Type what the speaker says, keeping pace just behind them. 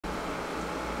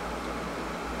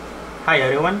Hi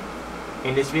everyone,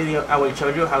 in this video I will show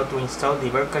you how to install the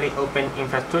Berkeley Open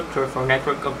Infrastructure for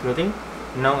Network Computing,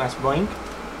 known as BOINC,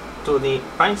 to the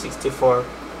BOINC64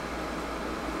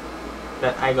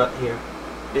 that I got here.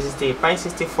 This is the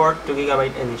BOINC64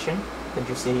 2GB edition that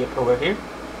you see over here,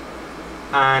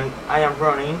 and I am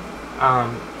running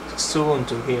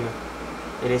Ubuntu here.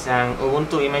 It is an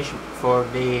Ubuntu image for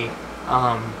the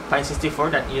BOINC64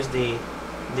 that use the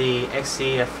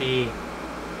XCFE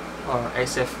or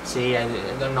XFC. I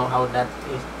don't know how that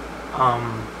is,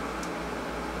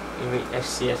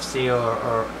 XCFC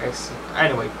or X.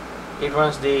 Anyway, it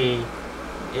runs it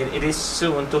is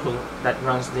Ubuntu that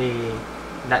runs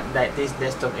this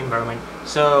desktop environment.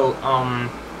 So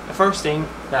the first thing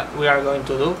that we are going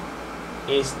to do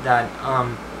is that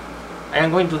I am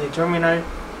going to the terminal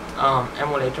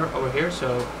emulator over here.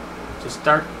 So to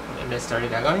start, let's start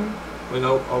it again. We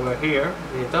go over here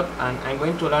to the top, and I'm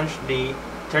going to launch the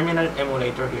terminal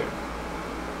emulator here.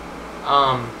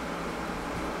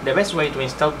 The best way to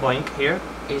install BOINC here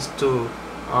is to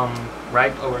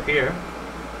write over here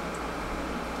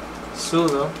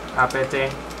sudo apt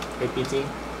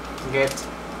get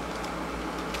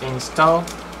install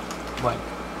BOINC,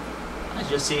 as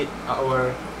you see it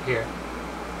over here.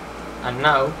 And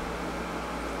now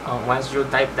once you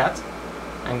type that,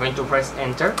 I'm going to press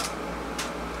enter.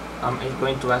 It's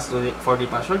going to ask for the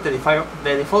password. The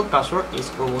default password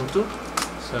is Ubuntu,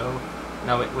 so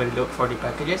now it will look for the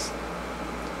packages,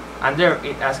 and there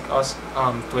it asks us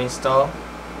to install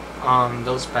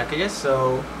those packages.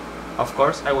 So of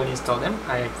course I will install them.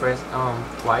 I press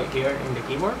Y here in the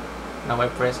keyboard. Now I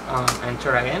press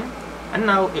enter again, and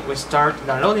now it will start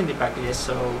downloading the packages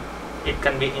so it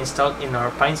can be installed in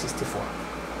our BOINC64.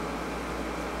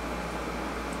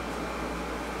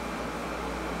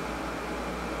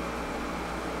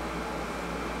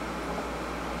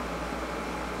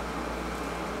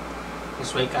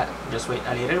 Just wait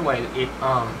a little while it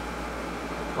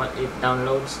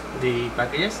downloads the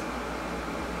packages.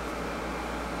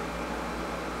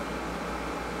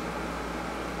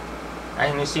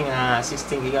 I'm using a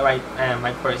 16GB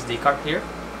micro SD card here.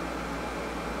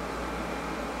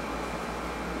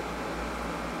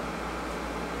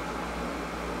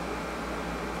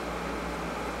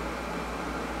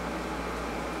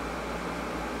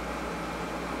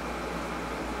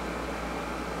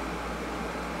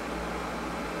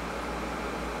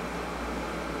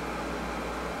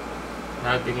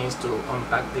 Now it begins to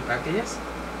unpack the packages,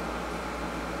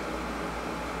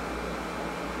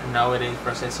 and now it is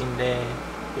processing the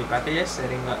packages,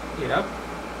 setting it up.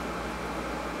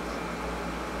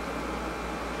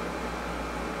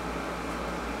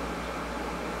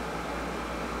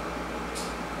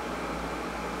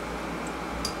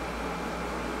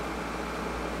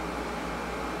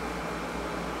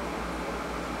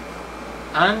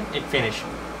 And it finished.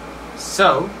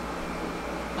 So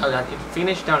now that it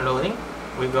finished downloading,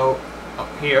 we go up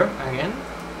here again,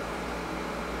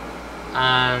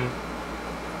 and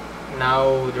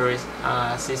now there is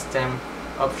a system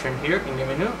option here in the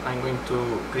menu. I'm going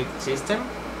to click system,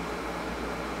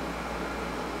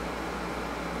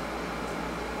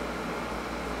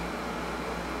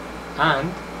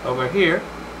 and over here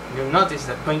you'll notice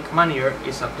that BOINC manager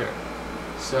is up there.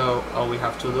 So all we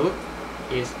have to do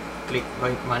is click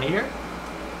BOINC manager,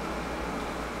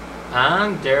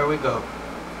 and there we go.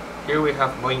 Here we have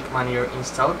BOINC manager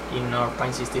installed in our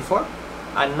BOINC64,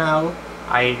 and now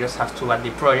I just have to add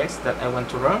the projects that I want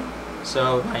to run,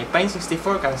 so my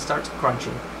BOINC64 can start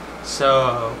crunching.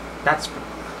 So that's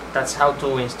how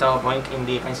to install BOINC in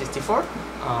the BOINC64.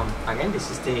 Again,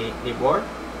 this is the board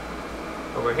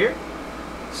over here.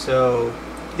 So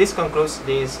this concludes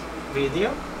this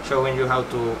video showing you how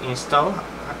to install,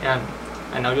 and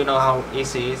now you know how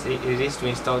easy it is to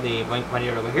install the BOINC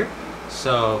manager over here.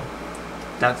 So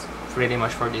that's pretty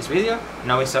much for this video.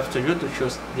 Now it's up to you to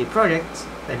choose the projects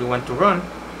that you want to run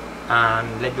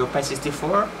and let your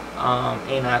BOINC64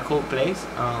 in a cool place,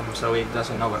 so it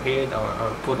doesn't overheat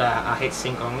or put a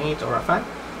heatsink on it or a fan,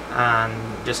 and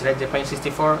just let the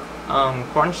BOINC64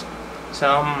 crunch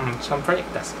some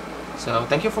project tasks. So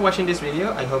thank you for watching this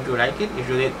video. I hope you like it. If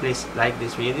you did, please like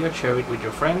this video, share it with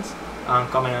your friends,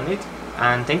 comment on it,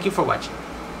 and thank you for watching.